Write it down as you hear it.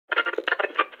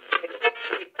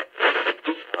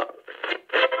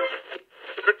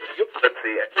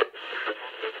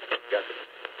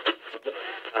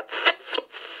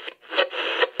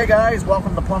guys,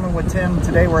 welcome to Plumbing with Tim.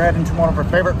 Today we're heading to one of our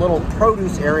favorite little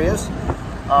produce areas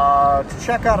to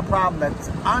check out a problem that's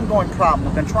an ongoing problem.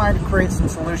 We've been trying to create some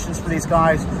solutions for these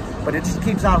guys, but it just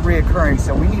keeps on reoccurring.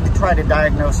 So we need to try to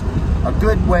diagnose a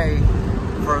good way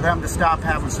for them to stop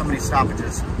having so many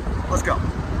stoppages. Let's go.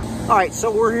 All right, so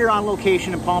we're here on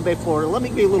location in Palm Bay, Florida. Let me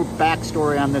give you a little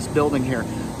backstory on this building here.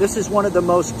 This is one of the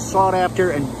most sought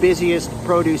after and busiest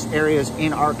produce areas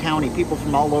in our county. People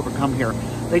from all over come here.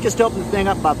 They just opened the thing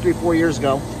up about 3-4 years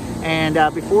ago. And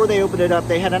before they opened it up,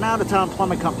 they had an out-of-town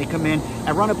plumbing company come in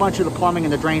and run a bunch of the plumbing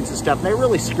and the drains and stuff. And they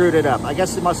really screwed it up. I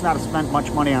guess they must not have spent much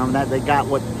money on that. They got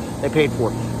what they paid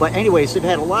for. But anyways, they've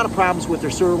had a lot of problems with their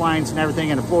sewer lines and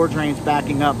everything, and the floor drains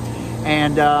backing up.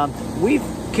 And we've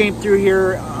came through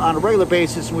here on a regular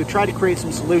basis, and we've tried to create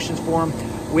some solutions for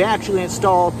them. We actually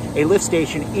installed a lift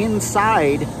station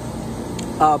inside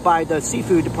by the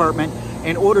seafood department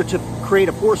in order to create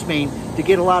a force main to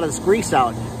get a lot of this grease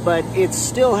out. But it's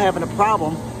still having a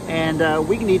problem, and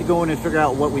we need to go in and figure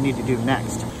out what we need to do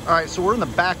next. All right, so we're in the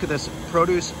back of this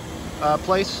produce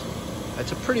place.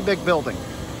 It's a pretty big building.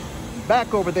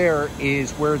 Back over there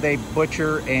is where they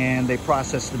butcher and they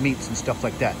process the meats and stuff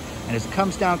like that. And as it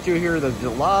comes down through here, there's a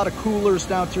lot of coolers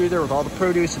down through there with all the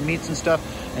produce and meats and stuff.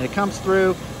 And it comes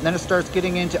through, and then it starts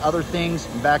getting into other things.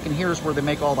 And back in here is where they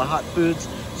make all the hot foods.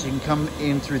 So you can come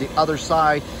in through the other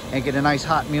side and get a nice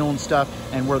hot meal and stuff,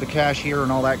 and where the cashier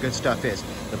and all that good stuff is.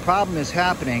 The problem is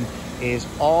happening is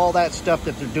all that stuff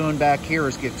that they're doing back here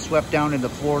is getting swept down into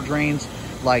floor drains,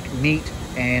 like meat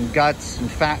and guts and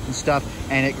fat and stuff,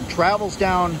 and it travels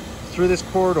down through this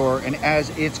corridor, and as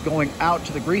it's going out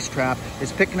to the grease trap,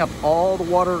 it's picking up all the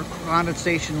water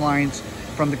condensation lines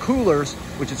from the coolers,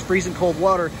 which is freezing cold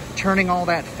water, turning all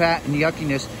that fat and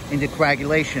yuckiness into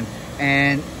coagulation.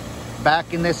 And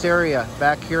back in this area,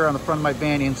 back here on the front of my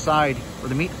van inside where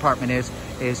the meat department is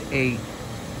a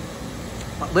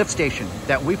lift station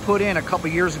that we put in a couple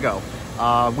years ago.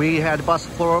 We had to bust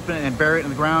the floor open and bury it in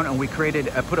the ground, and we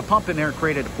put a pump in there and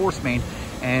created a force main.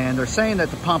 And they're saying that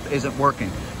the pump isn't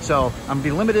working. So I'm gonna be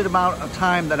limited amount of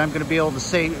time that I'm gonna be able to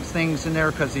say things in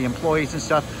there because the employees and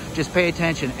stuff. Just pay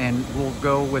attention and we'll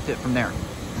go with it from there.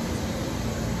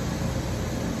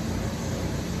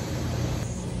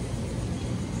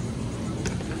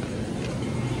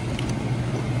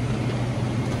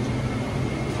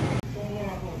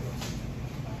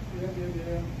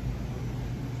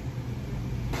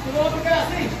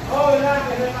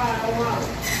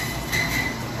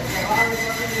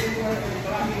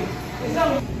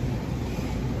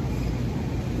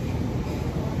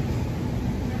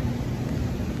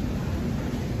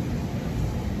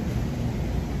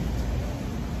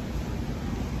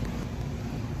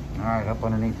 All right, up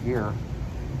underneath here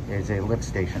is a lift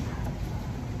station.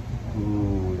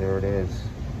 Ooh, there it is.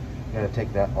 Gotta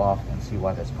take that off and see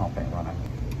why this pump ain't running.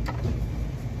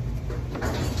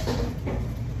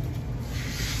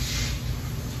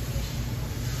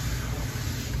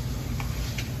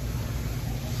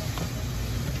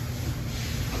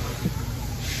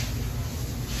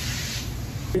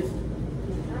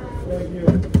 Thank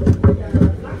you.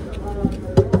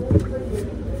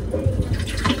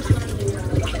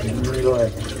 Go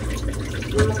ahead.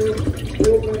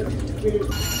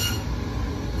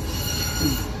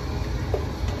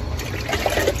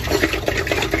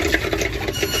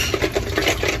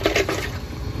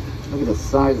 Look at the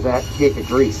size of that cake of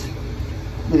grease.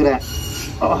 Look at that.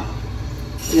 Oh,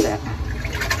 look at that.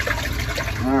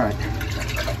 All right.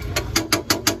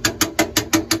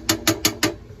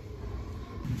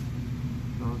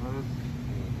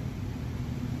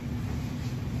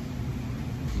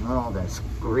 Oh, that's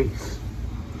grease.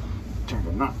 Trying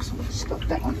to knock some of the stuff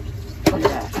down. Look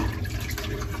at that.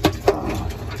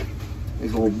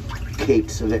 Big old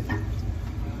cakes of it.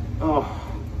 Oh,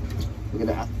 look at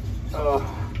that. Oh,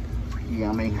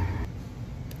 yummy.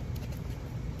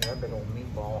 That big old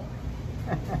meatball.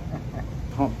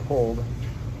 Pump pulled.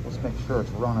 Let's make sure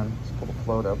it's running. Let's pull the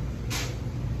float up.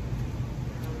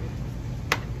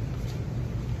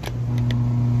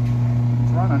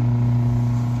 It's running.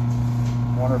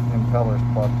 I wonder if the impeller's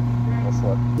plugged. Let's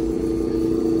look.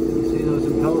 You see those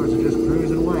impellers are just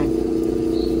cruising away.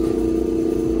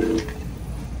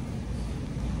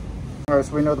 Alright,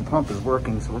 so we know the pump is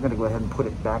working, so we're going to go ahead and put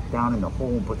it back down in the hole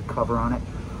and put the cover on it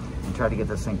and try to get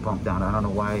this thing pumped down. I don't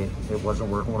know why it wasn't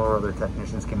working. One of our other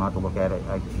technicians came out to look at it.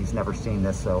 He's never seen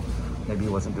this, so maybe he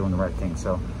wasn't doing the right thing.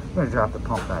 So I'm going to drop the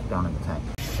pump back down in the tank.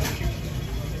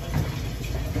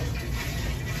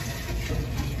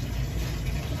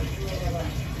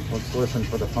 Let's listen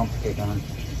for the pump to kick on.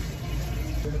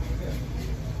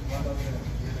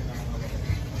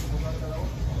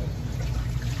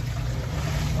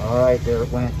 All right, there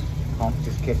it went. Pump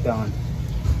just kicked on.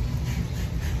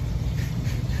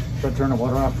 So turn the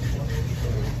water off.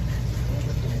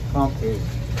 Pump is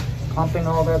pumping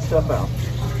all that stuff out.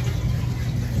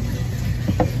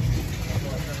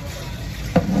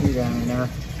 See down in there.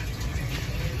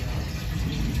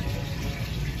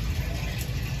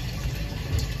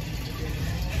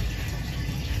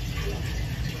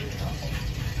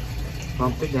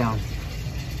 Pumped it down.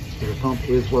 So the pump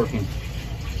is working.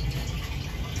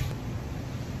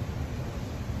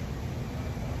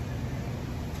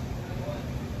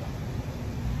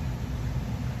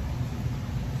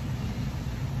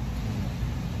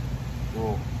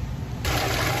 Whoa.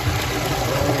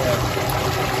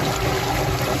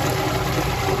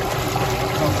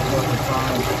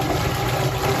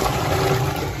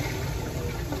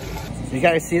 You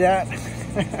guys see that?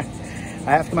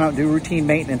 I have to come out and do routine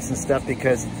maintenance and stuff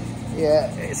because,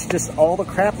 yeah, it's just all the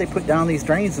crap they put down these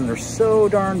drains, and they're so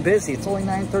darn busy. It's only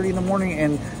 9:30 in the morning,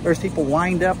 and there's people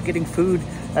lined up getting food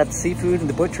at the seafood and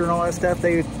the butcher and all that stuff.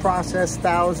 They process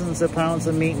thousands of pounds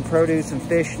of meat and produce and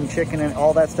fish and chicken and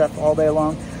all that stuff all day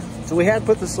long. So we had to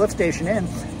put this lift station in,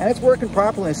 and it's working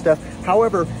properly and stuff.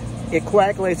 However, it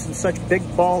coagulates in such big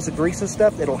balls of grease and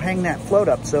stuff, it'll hang that float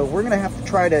up. So we're gonna have to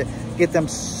try to get them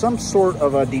some sort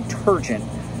of a detergent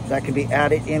that can be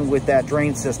added in with that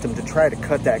drain system to try to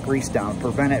cut that grease down,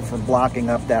 prevent it from blocking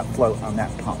up that float on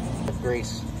that pump.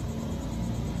 Grease.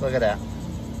 Look at that.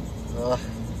 Ugh.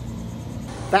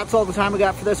 That's all the time we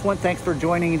got for this one. Thanks for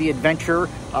joining the adventure.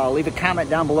 Leave a comment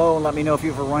down below and let me know if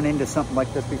you've ever run into something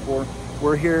like this before.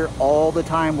 We're here all the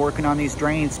time working on these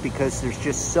drains because there's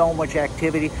just so much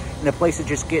activity, and the place is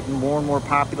just getting more and more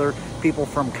popular. People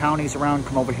from counties around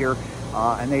come over here,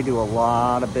 and they do a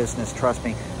lot of business, trust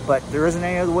me. But there isn't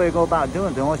any other way to go about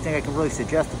doing it. The only thing I can really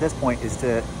suggest at this point is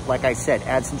to, like I said,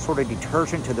 add some sort of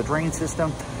detergent to the drain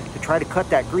system to try to cut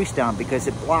that grease down, because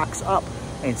it blocks up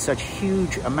in such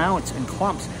huge amounts and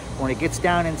clumps. When it gets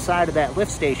down inside of that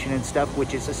lift station and stuff,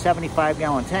 which is a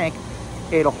 75-gallon tank,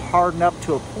 it'll harden up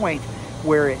to a point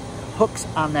where it hooks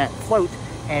on that float,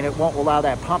 and it won't allow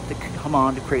that pump to come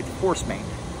on to create the force main.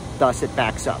 Thus, it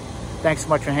backs up. Thanks so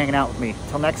much for hanging out with me.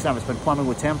 Till next time, it's been Plumbing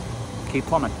with Tim. Keep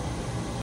plumbing.